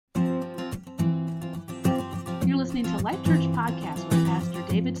listening to Life Church Podcast with Pastor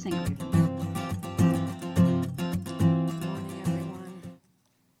David Sinclair. Good morning, everyone.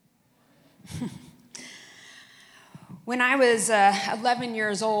 When I was 11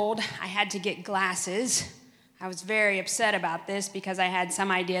 years old, I had to get glasses. I was very upset about this because I had some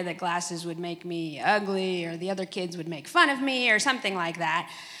idea that glasses would make me ugly or the other kids would make fun of me or something like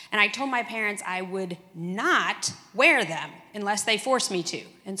that. And I told my parents I would not wear them unless they forced me to.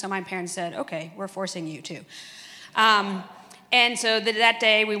 And so my parents said, okay, we're forcing you to. And so that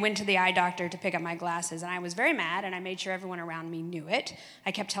day we went to the eye doctor to pick up my glasses, and I was very mad, and I made sure everyone around me knew it.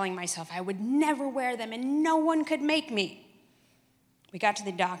 I kept telling myself I would never wear them, and no one could make me. We got to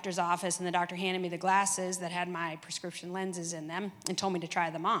the doctor's office, and the doctor handed me the glasses that had my prescription lenses in them and told me to try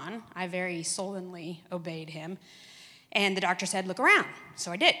them on. I very sullenly obeyed him. And the doctor said, look around.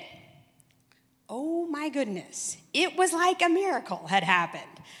 So I did. Oh my goodness. It was like a miracle had happened.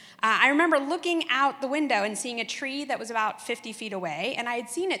 I remember looking out the window and seeing a tree that was about 50 feet away, and I had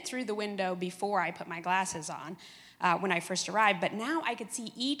seen it through the window before I put my glasses on when I first arrived, but now I could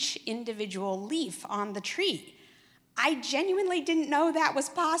see each individual leaf on the tree. I genuinely didn't know that was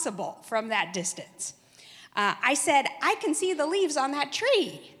possible from that distance. I said, I can see the leaves on that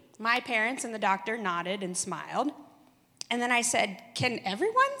tree. My parents and the doctor nodded and smiled. And then I said, can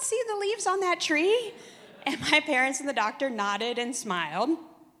everyone see the leaves on that tree? And my parents and the doctor nodded and smiled.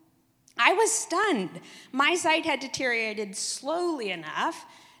 I was stunned. My sight had deteriorated slowly enough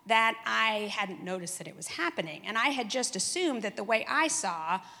that I hadn't noticed that it was happening. And I had just assumed that the way I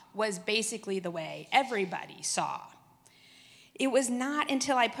saw was basically the way everybody saw. It was not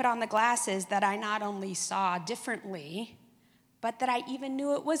until I put on the glasses that I not only saw differently, but that I even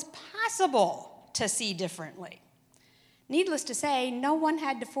knew it was possible to see differently. Needless to say, no one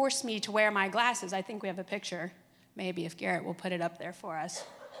had to force me to wear my glasses. I think we have a picture. Maybe if Garrett will put it up there for us.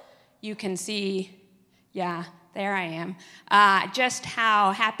 You can see, yeah, there I am. Just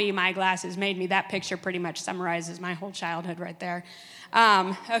how happy my glasses made me. That picture pretty much summarizes my whole childhood right there.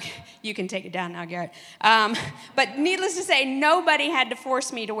 Okay, you can take it down now, Garrett. But needless to say, nobody had to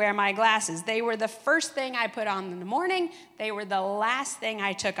force me to wear my glasses. They were the first thing I put on in the morning. They were the last thing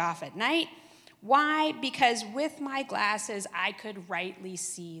I took off at night. Why? Because with my glasses, I could rightly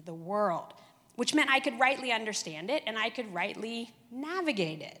see the world, which meant I could rightly understand it and I could rightly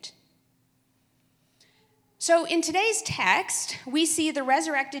navigate it. So in today's text, we see the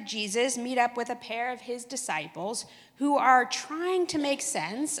resurrected Jesus meet up with a pair of his disciples who are trying to make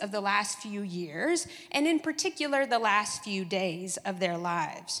sense of the last few years, and in particular, the last few days of their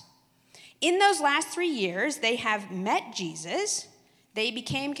lives. In those last 3 years, they have met Jesus. They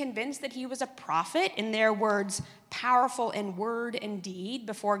became convinced that he was a prophet, in their words, powerful in word and deed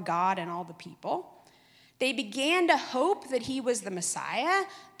before God and all the people. They began to hope that he was the Messiah,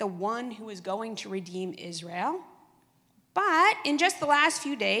 the one who was going to redeem Israel. But in just the last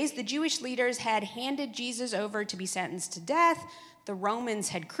few days, the Jewish leaders had handed Jesus over to be sentenced to death. The Romans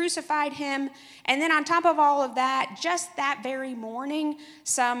had crucified him. And then on top of all of that, just that very morning,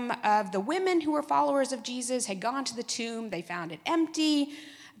 some of the women who were followers of Jesus had gone to the tomb. They found it empty.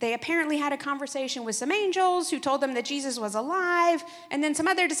 They apparently had a conversation with some angels who told them that Jesus was alive. And then some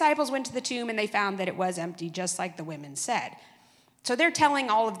other disciples went to the tomb and they found that it was empty, just like the women said. So they're telling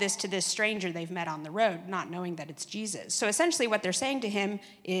all of this to this stranger they've met on the road, not knowing that it's Jesus. So essentially what they're saying to him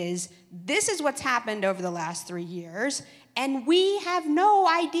is, this is what's happened over the last 3 years, and we have no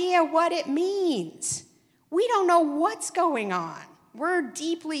idea what it means. We don't know what's going on. We're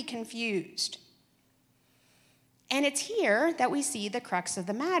deeply confused. And it's here that we see the crux of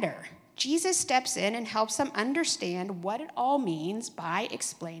the matter. Jesus steps in and helps them understand what it all means by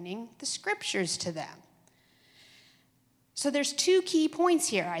explaining the scriptures to them. So there's 2 key points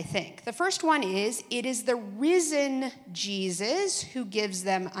here, I think. The first one is, it is the risen Jesus who gives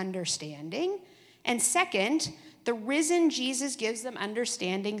them understanding. And second, the risen Jesus gives them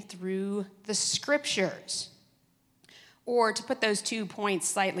understanding through the scriptures. Or to put those 2 points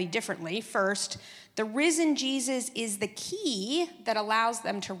slightly differently, first, the risen Jesus is the key that allows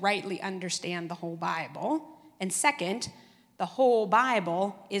them to rightly understand the whole Bible. And second, the whole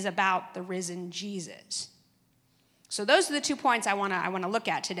Bible is about the risen Jesus. So those are the 2 points I want to look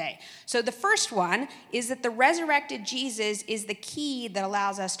at today. So the first one is that the resurrected Jesus is the key that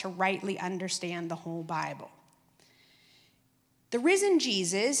allows us to rightly understand the whole Bible. The risen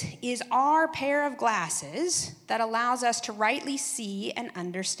Jesus is our pair of glasses that allows us to rightly see and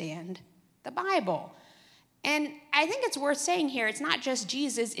understand the Bible. And I think it's worth saying here, it's not just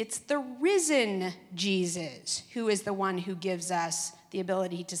Jesus, it's the risen Jesus who is the one who gives us the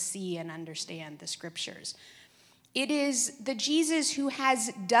ability to see and understand the scriptures. It is the Jesus who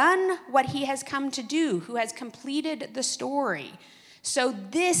has done what he has come to do, who has completed the story. So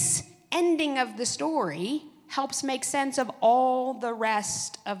this ending of the story helps make sense of all the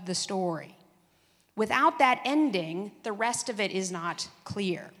rest of the story. Without that ending, the rest of it is not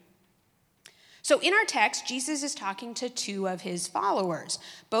clear. So in our text, Jesus is talking to two of his followers,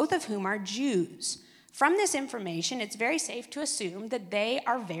 both of whom are Jews. From this information, it's very safe to assume that they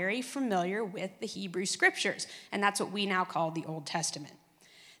are very familiar with the Hebrew scriptures, and that's what we now call the Old Testament.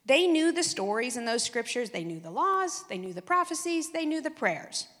 They knew the stories in those scriptures, they knew the laws, they knew the prophecies, they knew the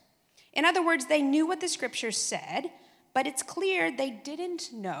prayers. In other words, they knew what the scriptures said, but it's clear they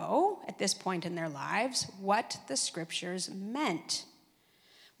didn't know at this point in their lives what the scriptures meant.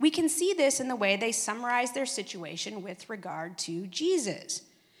 We can see this in the way they summarize their situation with regard to Jesus.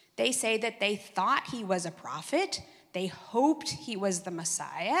 They say that they thought he was a prophet. They hoped he was the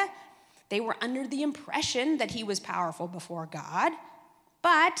Messiah. They were under the impression that he was powerful before God.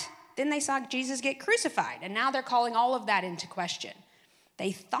 But then they saw Jesus get crucified, and now they're calling all of that into question.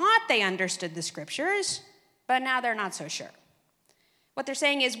 They thought they understood the scriptures, but now they're not so sure. What they're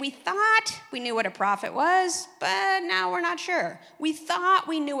saying is, we thought we knew what a prophet was, but now we're not sure. We thought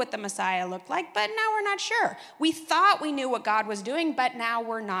we knew what the Messiah looked like, but now we're not sure. We thought we knew what God was doing, but now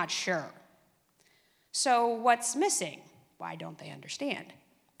we're not sure. So what's missing? Why don't they understand?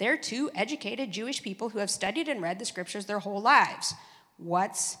 They're two educated Jewish people who have studied and read the scriptures their whole lives.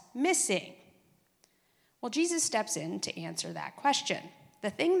 What's missing? Well, Jesus steps in to answer that question. The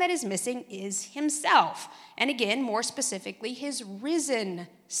thing that is missing is himself, and again, more specifically, his risen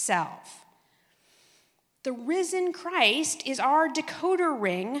self. The risen Christ is our decoder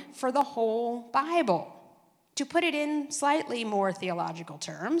ring for the whole Bible. To put it in slightly more theological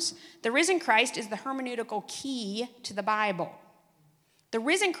terms, the risen Christ is the hermeneutical key to the Bible. The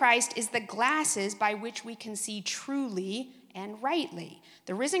risen Christ is the glasses by which we can see truly and rightly.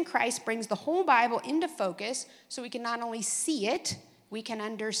 The risen Christ brings the whole Bible into focus so we can not only see it, we can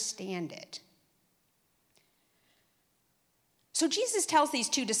understand it. So Jesus tells these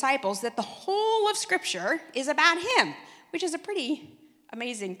two disciples that the whole of Scripture is about him, which is a pretty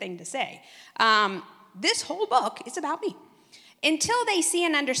amazing thing to say. This whole book is about me. Until they see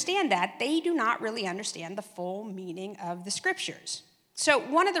and understand that, they do not really understand the full meaning of the Scriptures. So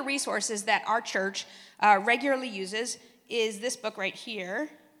one of the resources that our church regularly uses is this book right here.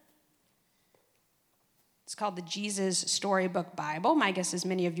 It's called the Jesus Storybook Bible. My guess is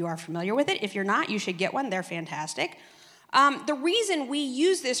many of you are familiar with it. If you're not, you should get one. They're fantastic. The reason we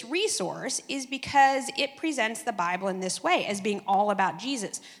use this resource is because it presents the Bible in this way, as being all about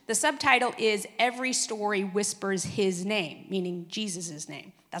Jesus. The subtitle is Every Story Whispers His Name, meaning Jesus'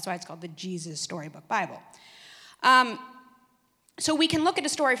 name. That's why it's called the Jesus Storybook Bible. So we can look at a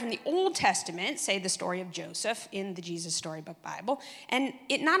story from the Old Testament, say the story of Joseph in the Jesus Storybook Bible, and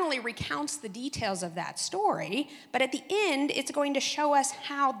it not only recounts the details of that story, but at the end, it's going to show us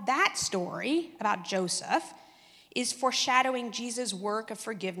how that story about Joseph is foreshadowing Jesus' work of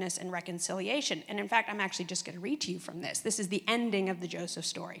forgiveness and reconciliation. And in fact, I'm actually just going to read to you from this. This is the ending of the Joseph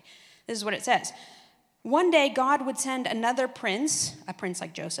story. This is what it says. One day, God would send another prince, a prince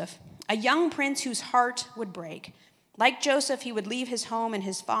like Joseph, a young prince whose heart would break. Like Joseph, he would leave his home and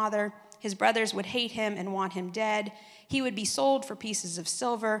his father. His brothers would hate him and want him dead. He would be sold for pieces of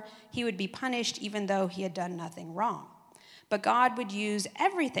silver. He would be punished even though he had done nothing wrong. But God would use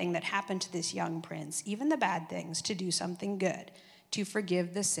everything that happened to this young prince, even the bad things, to do something good, to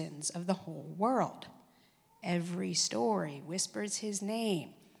forgive the sins of the whole world. Every story whispers his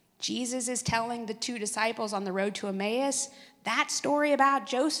name. Jesus is telling the two disciples on the road to Emmaus, that story about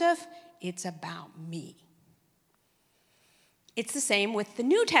Joseph, it's about me. It's the same with the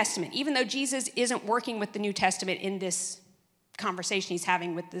New Testament. Even though Jesus isn't working with the New Testament in this conversation he's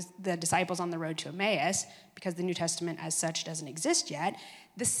having with the disciples on the road to Emmaus, because the New Testament as such doesn't exist yet,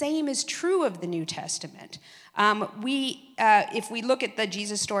 the same is true of the New Testament. If we look at the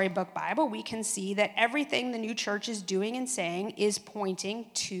Jesus Storybook Bible, we can see that everything the new church is doing and saying is pointing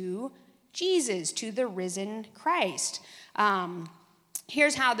to Jesus, to the risen Christ.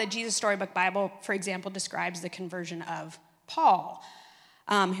 Here's how the Jesus Storybook Bible, for example, describes the conversion of Paul,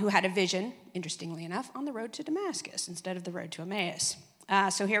 who had a vision, interestingly enough, on the road to Damascus instead of the road to Emmaus.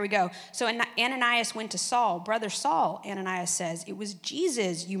 So here we go. So Ananias went to Saul. Brother Saul, Ananias says, it was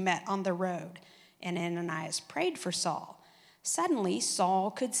Jesus you met on the road. And Ananias prayed for Saul. Suddenly, Saul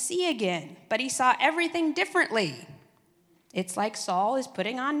could see again, but he saw everything differently. It's like Saul is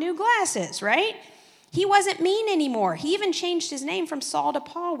putting on new glasses, right? He wasn't mean anymore. He even changed his name from Saul to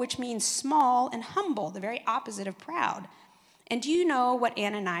Paul, which means small and humble, the very opposite of proud. And do you know what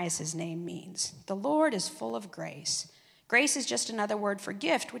Ananias' name means? The Lord is full of grace. Grace is just another word for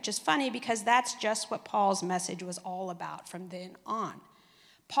gift, which is funny because that's just what Paul's message was all about from then on.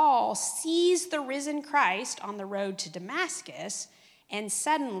 Paul sees the risen Christ on the road to Damascus, and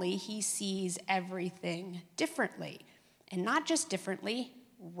suddenly he sees everything differently. And not just differently,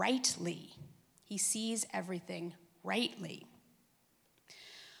 rightly. He sees everything rightly.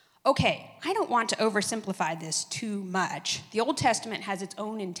 Okay, I don't want to oversimplify this too much. The Old Testament has its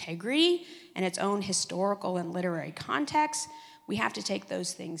own integrity and its own historical and literary context. We have to take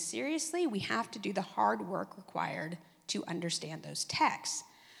those things seriously. We have to do the hard work required to understand those texts.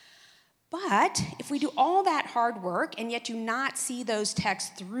 But if we do all that hard work and yet do not see those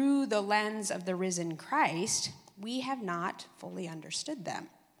texts through the lens of the risen Christ, we have not fully understood them.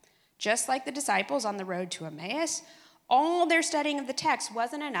 Just like the disciples on the road to Emmaus, all their studying of the text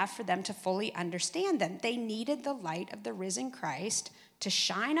wasn't enough for them to fully understand them. They needed the light of the risen Christ to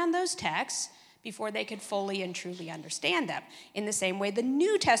shine on those texts before they could fully and truly understand them. In the same way, the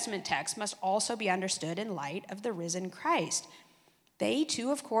New Testament text must also be understood in light of the risen Christ. They,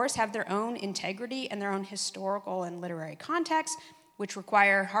 too, of course, have their own integrity and their own historical and literary context, which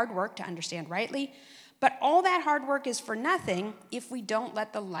require hard work to understand rightly. But all that hard work is for nothing if we don't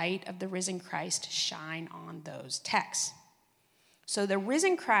let the light of the risen Christ shine on those texts. So the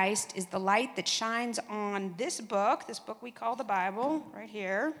risen Christ is the light that shines on this book we call the Bible, right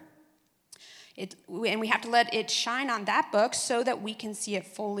here. And we have to let it shine on that book so that we can see it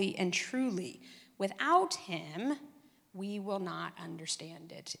fully and truly. Without him, we will not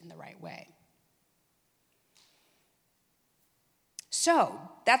understand it in the right way. So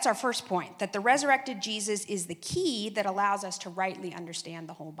that's our first point, that the resurrected Jesus is the key that allows us to rightly understand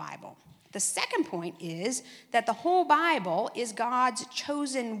the whole Bible. The second point is that the whole Bible is God's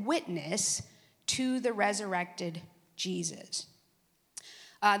chosen witness to the resurrected Jesus.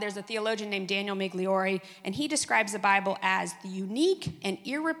 There's a theologian named Daniel Migliore, and he describes the Bible as the unique and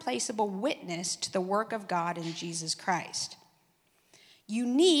irreplaceable witness to the work of God in Jesus Christ.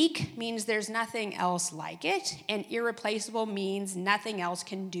 Unique means there's nothing else like it, and irreplaceable means nothing else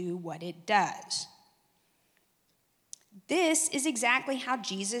can do what it does. This is exactly how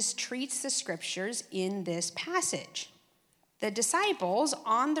Jesus treats the scriptures in this passage. The disciples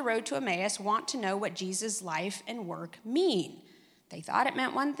on the road to Emmaus want to know what Jesus' life and work mean. They thought it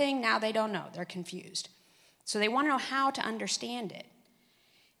meant one thing, now they don't know. They're confused. So they want to know how to understand it.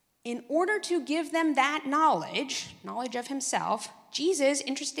 In order to give them that knowledge of himself, Jesus,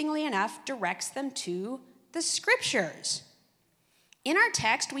 interestingly enough, directs them to the scriptures. In our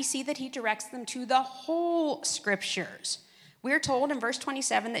text, we see that he directs them to the whole scriptures. We're told in verse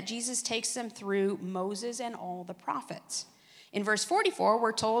 27 that Jesus takes them through Moses and all the prophets. In verse 44,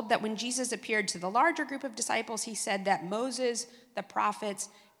 we're told that when Jesus appeared to the larger group of disciples, he said that Moses, the prophets,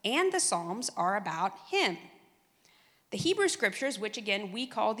 and the Psalms are about him. The Hebrew scriptures, which again we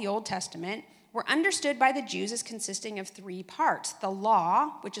call the Old Testament, were understood by the Jews as consisting of three parts. The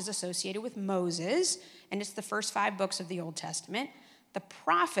law, which is associated with Moses, and it's the first 5 books of the Old Testament. The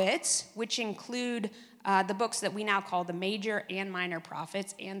prophets, which include the books that we now call the major and minor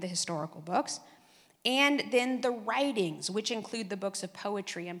prophets and the historical books. And then the writings, which include the books of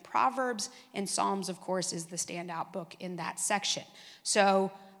poetry and Proverbs, and Psalms, of course, is the standout book in that section.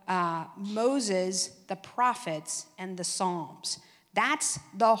 So Moses, the prophets, and the Psalms. That's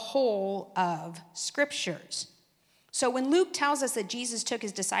the whole of scriptures. So when Luke tells us that Jesus took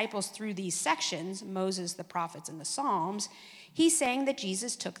his disciples through these sections, Moses, the prophets, and the Psalms, he's saying that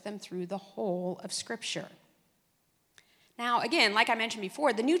Jesus took them through the whole of scripture. Now, again, like I mentioned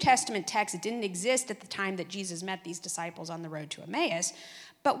before, the New Testament text didn't exist at the time that Jesus met these disciples on the road to Emmaus,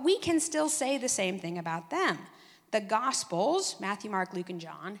 but we can still say the same thing about them. The Gospels, Matthew, Mark, Luke, and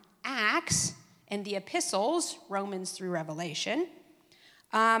John, Acts, and the epistles, Romans through Revelation,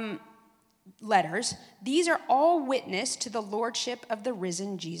 letters, these are all witness to the lordship of the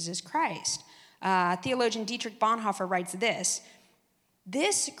risen Jesus Christ. Theologian Dietrich Bonhoeffer writes this: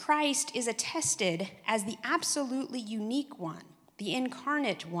 "This Christ is attested as the absolutely unique one, the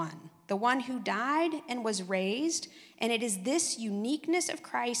incarnate one, the one who died and was raised, and it is this uniqueness of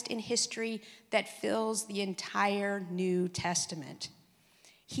Christ in history that fills the entire New Testament.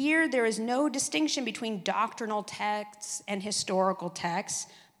 Here, there is no distinction between doctrinal texts and historical texts.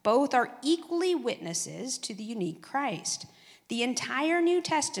 Both are equally witnesses to the unique Christ. The entire New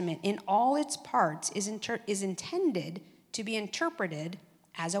Testament in all its parts is intended to be interpreted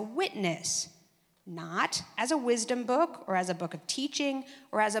as a witness, not as a wisdom book or as a book of teaching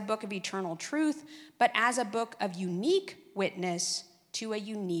or as a book of eternal truth, but as a book of unique witness to a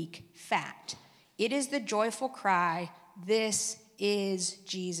unique fact. It is the joyful cry, This is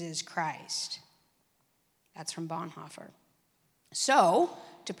Jesus Christ. That's from Bonhoeffer. So,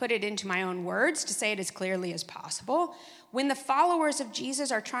 to put it into my own words, to say it as clearly as possible, when the followers of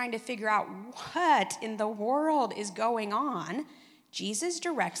Jesus are trying to figure out what in the world is going on, Jesus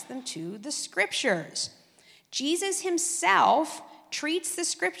directs them to the Scriptures. Jesus himself treats the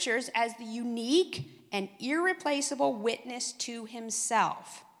Scriptures as the unique and irreplaceable witness to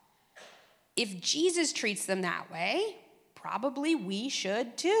himself. If Jesus treats them that way, probably we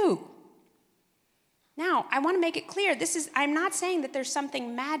should too. Now, I want to make it clear, I'm not saying that there's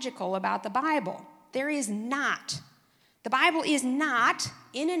something magical about the Bible. There is not. The Bible is not,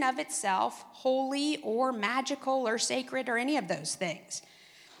 in and of itself, holy or magical or sacred or any of those things.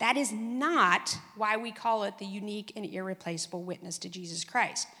 That is not why we call it the unique and irreplaceable witness to Jesus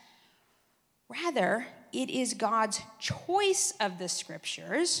Christ. Rather, it is God's choice of the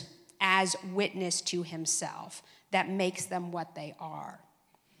Scriptures as witness to himself that makes them what they are.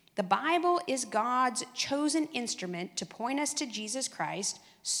 The Bible is God's chosen instrument to point us to Jesus Christ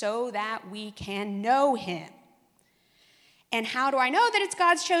so that we can know him. And how do I know that it's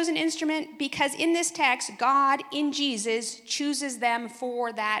God's chosen instrument? Because in this text, God, in Jesus, chooses them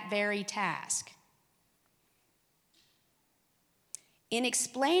for that very task. In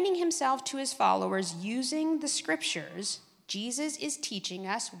explaining himself to his followers using the Scriptures, Jesus is teaching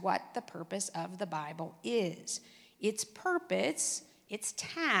us what the purpose of the Bible is. Its purpose, its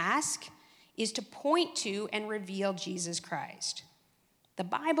task, is to point to and reveal Jesus Christ. The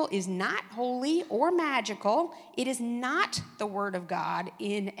Bible is not holy or magical. It is not the Word of God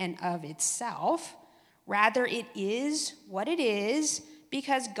in and of itself. Rather, it is what it is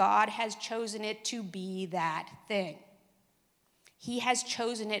because God has chosen it to be that thing. He has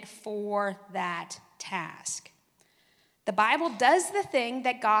chosen it for that task. The Bible does the thing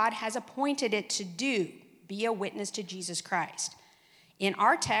that God has appointed it to do, be a witness to Jesus Christ. In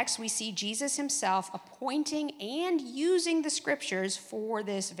our text, we see Jesus himself appointing and using the Scriptures for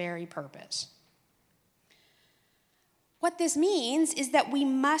this very purpose. What this means is that we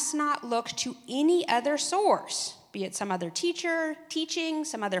must not look to any other source, be it some other teacher, teaching,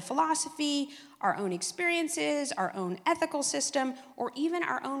 some other philosophy, our own experiences, our own ethical system, or even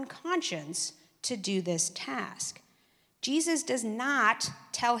our own conscience to do this task. Jesus does not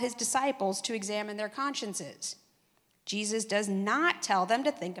tell his disciples to examine their consciences. Jesus does not tell them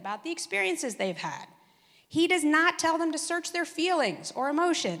to think about the experiences they've had. He does not tell them to search their feelings or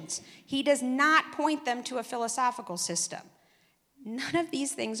emotions. He does not point them to a philosophical system. None of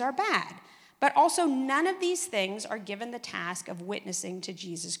these things are bad, but also none of these things are given the task of witnessing to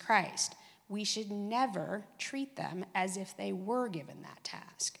Jesus Christ. We should never treat them as if they were given that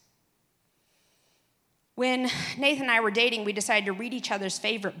task. When Nathan and I were dating, we decided to read each other's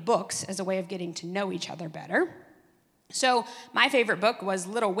favorite books as a way of getting to know each other better. So my favorite book was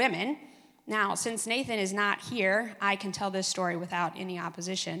Little Women. Now, since Nathan is not here, I can tell this story without any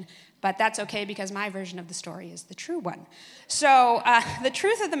opposition, but that's okay because my version of the story is the true one. So the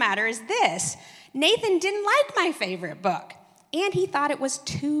truth of the matter is this. Nathan didn't like my favorite book, and he thought it was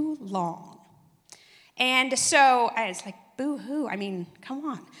too long. And so I was like, boo-hoo, I mean, come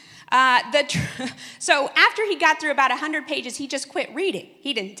on. So after he got through about 100 pages, he just quit reading.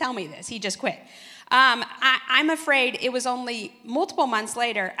 He didn't tell me this, he just quit. I'm afraid it was only multiple months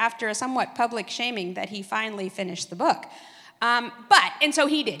later, after a somewhat public shaming, that he finally finished the book. And so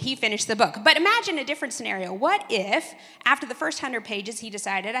he did. He finished the book. But imagine a different scenario. What if, after the first 100 pages, he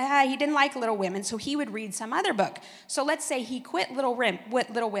decided he didn't like Little Women, so he would read some other book. So let's say he quit Little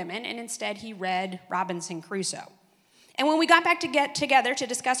Women, and instead he read Robinson Crusoe. And when we got back to get together to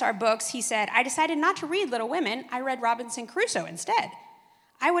discuss our books, he said, I decided not to read Little Women. I read Robinson Crusoe instead.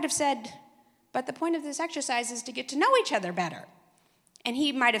 I would have said, but the point of this exercise is to get to know each other better. And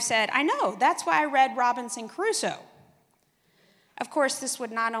he might have said, I know, that's why I read Robinson Crusoe. Of course, this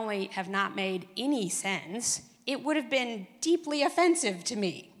would not only have not made any sense, it would have been deeply offensive to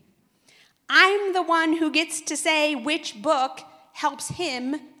me. I'm the one who gets to say which book helps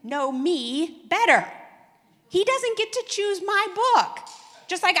him know me better. He doesn't get to choose my book,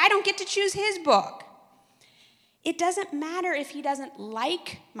 just like I don't get to choose his book. It doesn't matter if he doesn't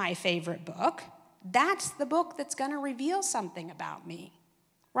like my favorite book. That's the book that's going to reveal something about me.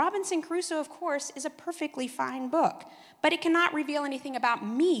 Robinson Crusoe, of course, is a perfectly fine book, but it cannot reveal anything about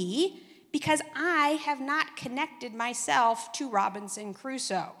me because I have not connected myself to Robinson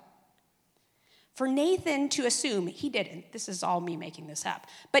Crusoe. For Nathan to assume, he didn't, this is all me making this up,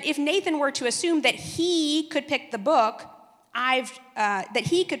 but if Nathan were to assume that he could pick the book,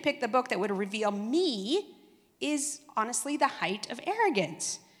 that would reveal me, is honestly the height of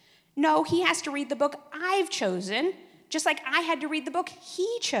arrogance. No, he has to read the book I've chosen just like I had to read the book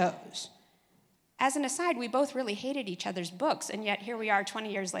he chose. As an aside, we both really hated each other's books, and yet here we are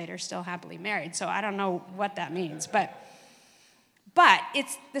 20 years later, still happily married. So I don't know what that means, but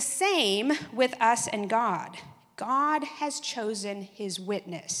it's the same with us and God. God has chosen his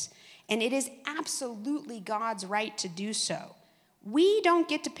witness, and it is absolutely God's right to do so. We don't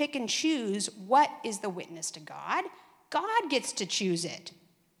get to pick and choose what is the witness to God. God gets to choose it.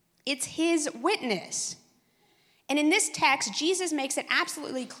 It's his witness. And in this text, Jesus makes it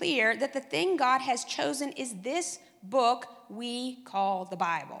absolutely clear that the thing God has chosen is this book we call the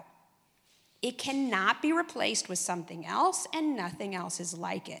Bible. It cannot be replaced with something else, and nothing else is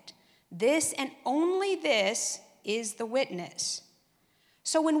like it. This and only this is the witness.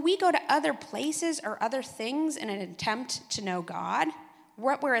 So when we go to other places or other things in an attempt to know God,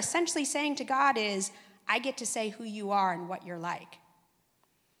 what we're essentially saying to God is, I get to say who you are and what you're like.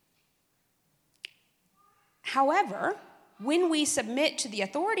 However, when we submit to the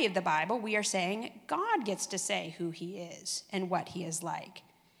authority of the Bible, we are saying God gets to say who he is and what he is like.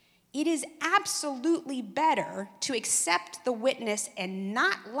 It is absolutely better to accept the witness and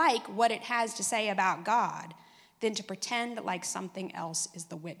not like what it has to say about God than to pretend like something else is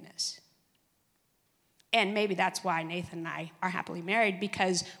the witness. And maybe that's why Nathan and I are happily married,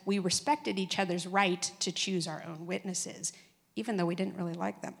 because we respected each other's right to choose our own witnesses, even though we didn't really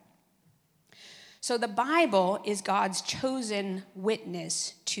like them. So the Bible is God's chosen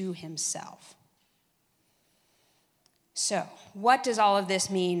witness to himself. So, what does all of this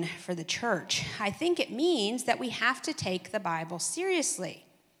mean for the church? I think it means that we have to take the Bible seriously.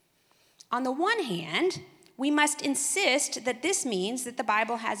 On the one hand, we must insist that this means that the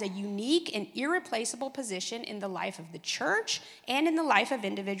Bible has a unique and irreplaceable position in the life of the church and in the life of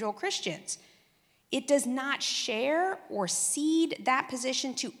individual Christians. It does not share or cede that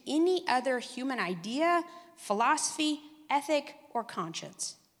position to any other human idea, philosophy, ethic, or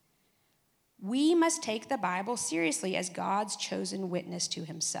conscience. We must take the Bible seriously as God's chosen witness to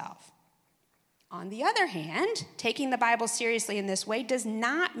himself. On the other hand, taking the Bible seriously in this way does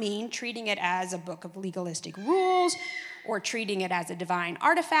not mean treating it as a book of legalistic rules or treating it as a divine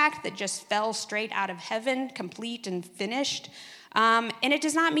artifact that just fell straight out of heaven, complete and finished. And it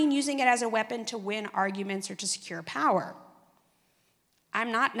does not mean using it as a weapon to win arguments or to secure power.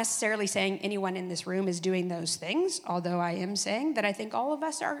 I'm not necessarily saying anyone in this room is doing those things, although I am saying that I think all of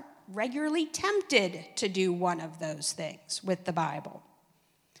us are regularly tempted to do one of those things with the Bible.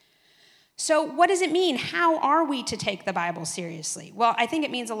 So what does it mean? How are we to take the Bible seriously? Well, I think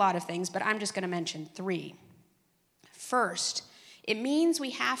it means a lot of things, but I'm just going to mention 3. First, it means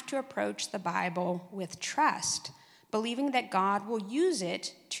we have to approach the Bible with trust, believing that God will use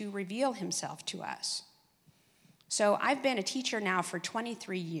it to reveal himself to us. So I've been a teacher now for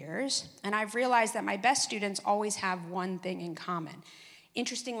 23 years, and I've realized that my best students always have one thing in common.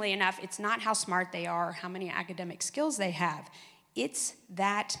 Interestingly enough, it's not how smart they are, how many academic skills they have. It's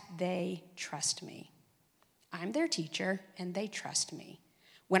that they trust me. I'm their teacher, and they trust me.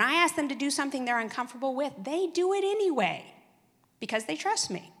 When I ask them to do something they're uncomfortable with, they do it anyway because they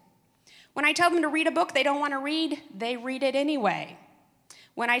trust me. When I tell them to read a book they don't want to read, they read it anyway.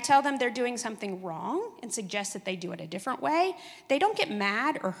 When I tell them they're doing something wrong and suggest that they do it a different way, they don't get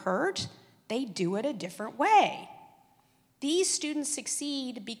mad or hurt. They do it a different way. These students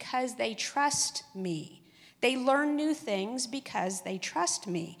succeed because they trust me. They learn new things because they trust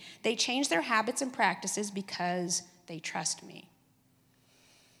me. They change their habits and practices because they trust me.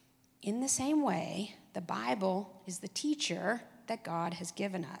 In the same way, the Bible is the teacher that God has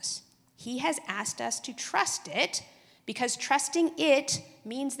given us. He has asked us to trust it because trusting it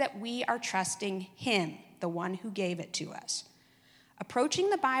means that we are trusting him, the one who gave it to us. Approaching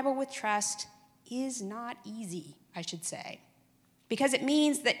the Bible with trust is not easy, I should say, because it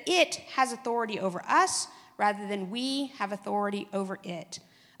means that it has authority over us rather than we have authority over it.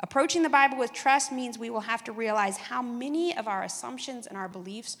 Approaching the Bible with trust means we will have to realize how many of our assumptions and our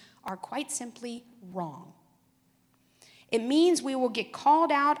beliefs are quite simply wrong. It means we will get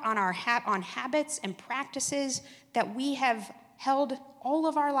called out on on habits and practices that we have held all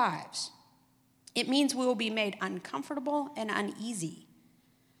of our lives. It means we will be made uncomfortable and uneasy.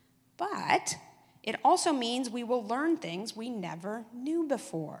 But it also means we will learn things we never knew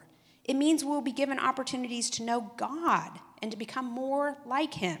before. It means we will be given opportunities to know God and to become more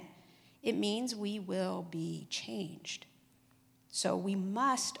like him. It means we will be changed. So we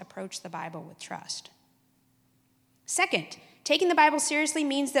must approach the Bible with trust. Second, taking the Bible seriously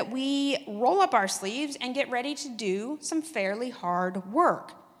means that we roll up our sleeves and get ready to do some fairly hard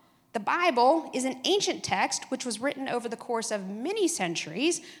work. The Bible is an ancient text which was written over the course of many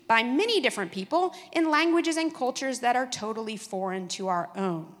centuries by many different people in languages and cultures that are totally foreign to our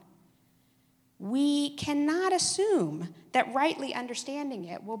own. We cannot assume that rightly understanding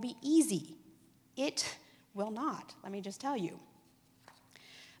it will be easy. It will not, let me just tell you.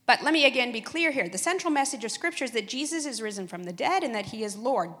 But let me again be clear here. The central message of Scripture is that Jesus is risen from the dead and that he is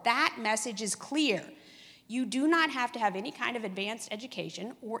Lord. That message is clear. You do not have to have any kind of advanced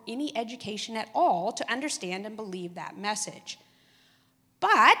education or any education at all to understand and believe that message.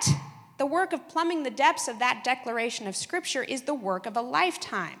 But the work of plumbing the depths of that declaration of Scripture is the work of a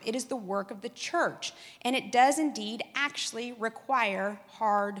lifetime. It is the work of the church, and it does indeed actually require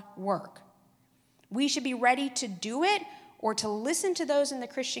hard work. We should be ready to do it or to listen to those in the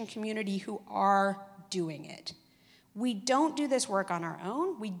Christian community who are doing it. We don't do this work on our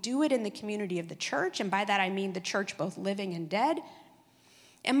own. We do it in the community of the church, and by that I mean the church both living and dead.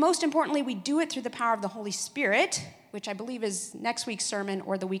 And most importantly, we do it through the power of the Holy Spirit, which I believe is next week's sermon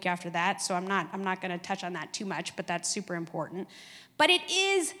or the week after that, so I'm not going to touch on that too much, but that's super important. But it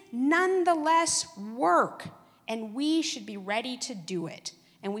is nonetheless work, and we should be ready to do it.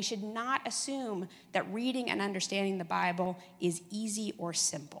 And we should not assume that reading and understanding the Bible is easy or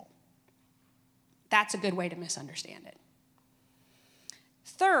simple. That's a good way to misunderstand it.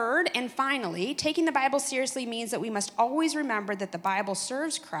 Third, and finally, taking the Bible seriously means that we must always remember that the Bible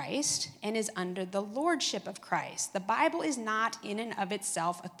serves Christ and is under the lordship of Christ. The Bible is not in and of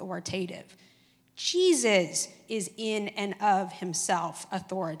itself authoritative. Jesus is in and of himself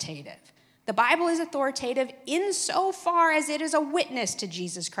authoritative. The Bible is authoritative insofar as it is a witness to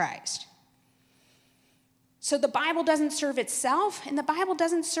Jesus Christ. So the Bible doesn't serve itself, and the Bible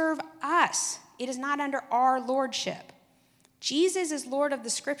doesn't serve us. It is not under our lordship. Jesus is Lord of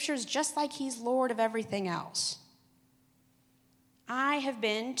the Scriptures just like he's Lord of everything else. I have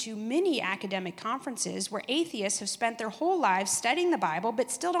been to many academic conferences where atheists have spent their whole lives studying the Bible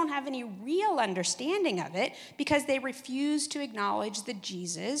but still don't have any real understanding of it because they refuse to acknowledge the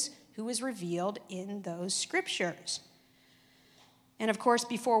Jesus who is revealed in those Scriptures. And of course,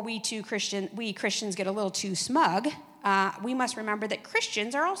 before we Christians get a little too smug, we must remember that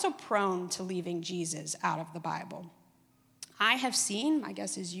Christians are also prone to leaving Jesus out of the Bible. I have seen, my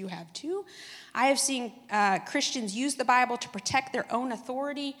guess is you have too, I have seen Christians use the Bible to protect their own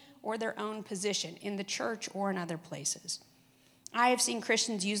authority or their own position in the church or in other places. I have seen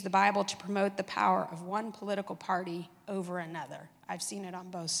Christians use the Bible to promote the power of one political party over another. I've seen it on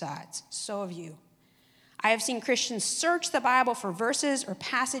both sides. So have you. I have seen Christians search the Bible for verses or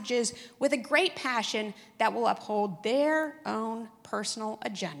passages with a great passion that will uphold their own personal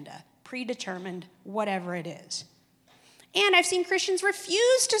agenda, predetermined, whatever it is. And I've seen Christians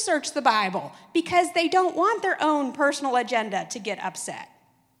refuse to search the Bible because they don't want their own personal agenda to get upset.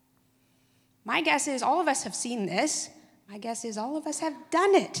 My guess is all of us have seen this. My guess is all of us have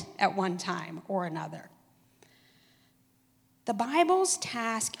done it at one time or another. The Bible's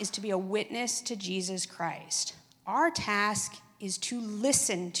task is to be a witness to Jesus Christ. Our task is to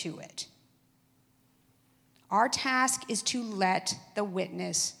listen to it. Our task is to let the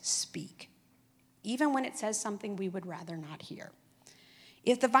witness speak, even when it says something we would rather not hear.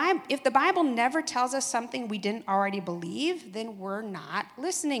 If the Bible never tells us something we didn't already believe, then we're not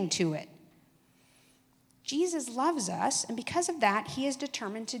listening to it. Jesus loves us, and because of that, he is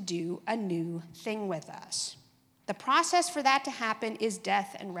determined to do a new thing with us. The process for that to happen is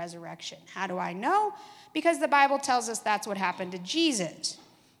death and resurrection. How do I know? Because the Bible tells us that's what happened to Jesus.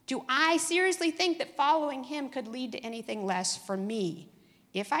 Do I seriously think that following him could lead to anything less for me?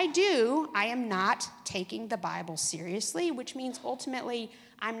 If I do, I am not taking the Bible seriously, which means ultimately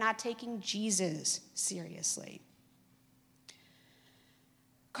I'm not taking Jesus seriously.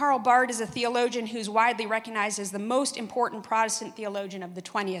 Karl Barth is a theologian who's widely recognized as the most important Protestant theologian of the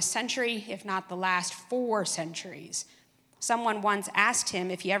 20th century, if not the last 4 centuries. Someone once asked him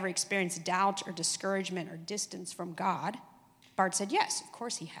if he ever experienced doubt or discouragement or distance from God. Barth said, yes, of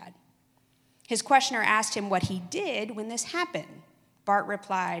course he had. His questioner asked him what he did when this happened. Barth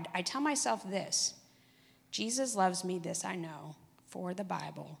replied, I tell myself this, Jesus loves me, this I know, for the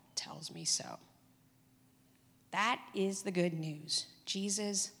Bible tells me so. That is the good news.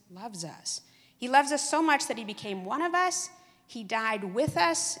 Jesus loves us. He loves us so much that he became one of us, he died with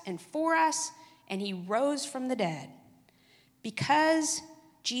us and for us, and he rose from the dead. Because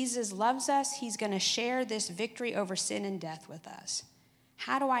Jesus loves us, he's going to share this victory over sin and death with us.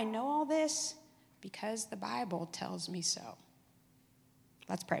 How do I know all this? Because the Bible tells me so.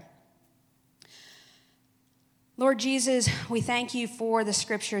 Let's pray. Lord Jesus, we thank you for the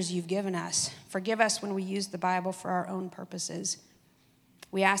scriptures you've given us. Forgive us when we use the Bible for our own purposes.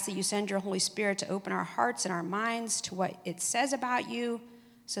 We ask that you send your Holy Spirit to open our hearts and our minds to what it says about you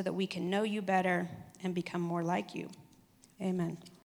so that we can know you better and become more like you. Amen.